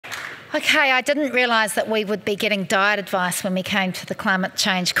Okay, I didn't realise that we would be getting diet advice when we came to the climate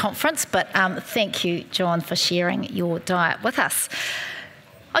change conference, but thank you, John, for sharing your diet with us.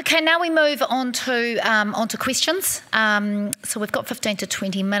 Okay, now we move on to questions. So we've got 15 to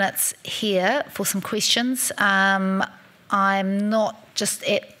 20 minutes here for some questions. I'm not just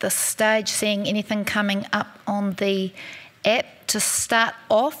at this stage seeing anything coming up on the app. To start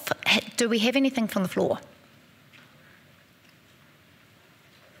off, do we have anything from the floor?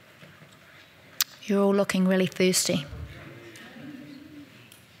 You're all looking really thirsty.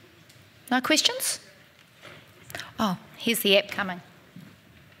 No questions? Oh, here's the app coming.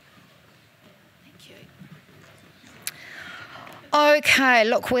 Thank you. Okay,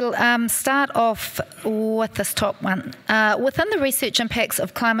 look, we'll start off with this top one. Within the research impacts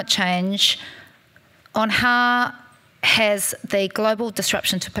of climate change, on how has the global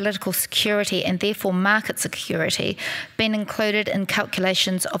disruption to political security and therefore market security been included in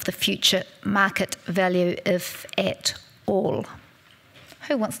calculations of the future market value, if at all?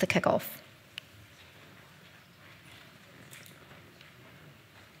 Who wants to kick off?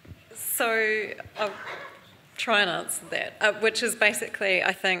 So I'll try and answer that, which is basically,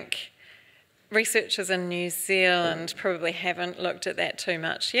 I think, researchers in New Zealand probably haven't looked at that too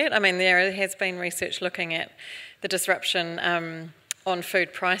much yet. I mean, there has been research looking at the disruption on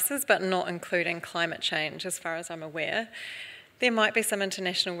food prices, but not including climate change, as far as I'm aware. There might be some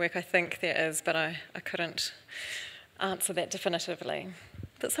international work, I think there is, but I couldn't answer that definitively.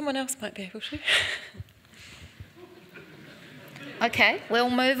 But someone else might be able to. Okay,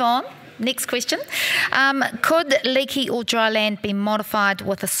 we'll move on. Next question. Could leaky or dry land be modified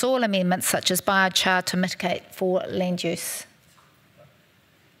with a soil amendment such as biochar to mitigate for land use?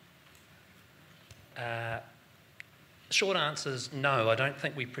 Short answer is no. I don't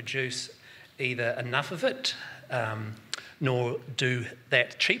think we produce either enough of it nor do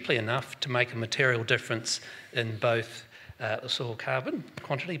that cheaply enough to make a material difference in both the soil carbon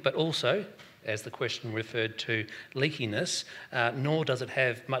quantity, but also, as the question referred to, leakiness, nor does it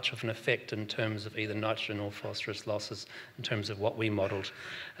have much of an effect in terms of either nitrogen or phosphorus losses in terms of what we modelled.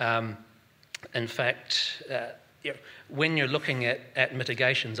 In fact, when you're looking at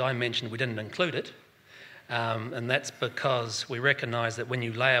mitigations, I mentioned we didn't include it, and that's because we recognise that when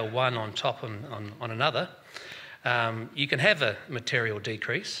you layer one on top on another, you can have a material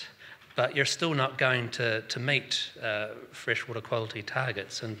decrease, but you're still not going to meet freshwater quality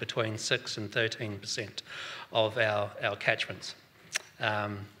targets in between 6 and 13% of our catchments.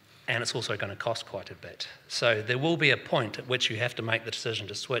 And it's also going to cost quite a bit. So there will be a point at which you have to make the decision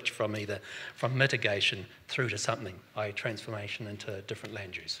to switch from mitigation through to something, i.e. transformation into different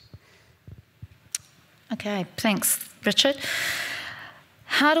land use. Okay, thanks, Richard.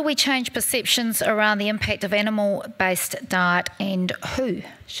 How do we change perceptions around the impact of animal-based diet, and who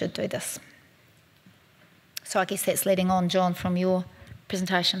should do this? So I guess that's leading on, John, from your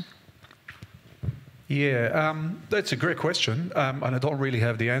presentation. Yeah, that's a great question, and I don't really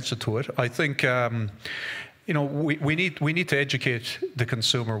have the answer to it. I think you know, we need to educate the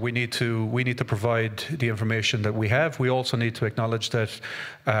consumer. We need to provide the information that we have. We also need to acknowledge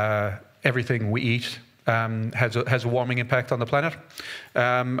that everything we eat has a warming impact on the planet,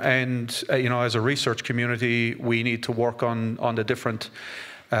 and you know, as a research community, we need to work on the different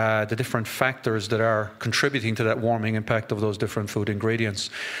factors that are contributing to that warming impact of those different food ingredients.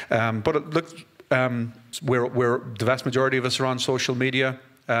 But look, the vast majority of us are on social media.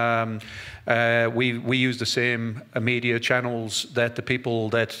 We use the same media channels that the people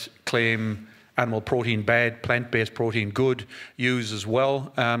that claim animal protein bad, plant-based protein good use as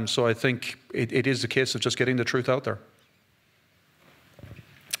well. So I think it is a case of just getting the truth out there.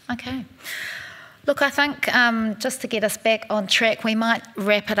 Okay. Look, I think just to get us back on track, we might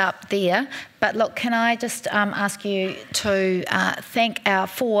wrap it up there. But look, can I just ask you to thank our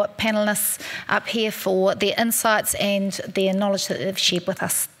 4 panellists up here for their insights and their knowledge that they've shared with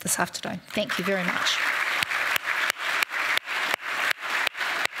us this afternoon. Thank you very much.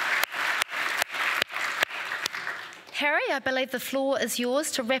 Harry, I believe the floor is yours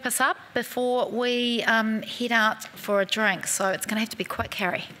to wrap us up before we head out for a drink. So it's going to have to be quick,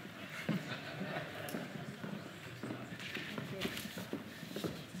 Harry.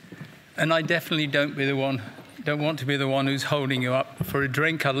 And I definitely don't want to be the one who's holding you up for a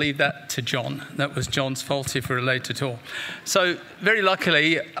drink. I'll leave that to John. That was John's fault if we're late at all. So very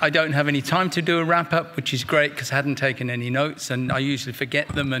luckily, I don't have any time to do a wrap-up, which is great because I hadn't taken any notes, and I usually forget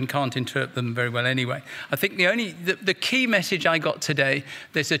them and can't interpret them very well anyway. I think the key message I got today,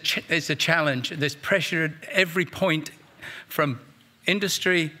 there's a challenge, there's pressure at every point from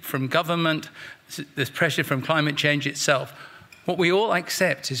industry, from government, there's pressure from climate change itself. What we all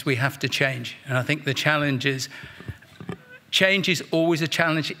accept is we have to change. And I think the challenge is, change is always a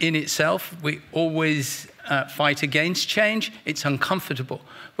challenge in itself. We always fight against change. It's uncomfortable,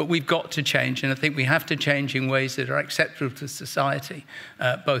 but we've got to change. And I think we have to change in ways that are acceptable to society,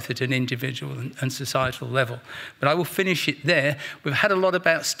 both at an individual and societal level. But I will finish it there. We've had a lot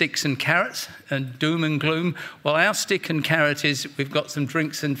about sticks and carrots and doom and gloom. Well, our stick and carrot is we've got some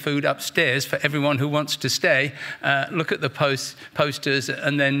drinks and food upstairs for everyone who wants to stay. Look at the posters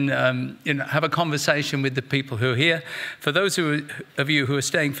and then have a conversation with the people who are here. For those of you who are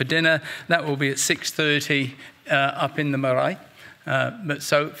staying for dinner, that will be at 6:30 up in the marae. But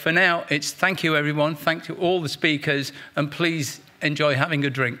so for now, it's thank you, everyone. Thank you all the speakers, and please enjoy having a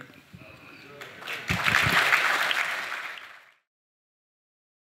drink.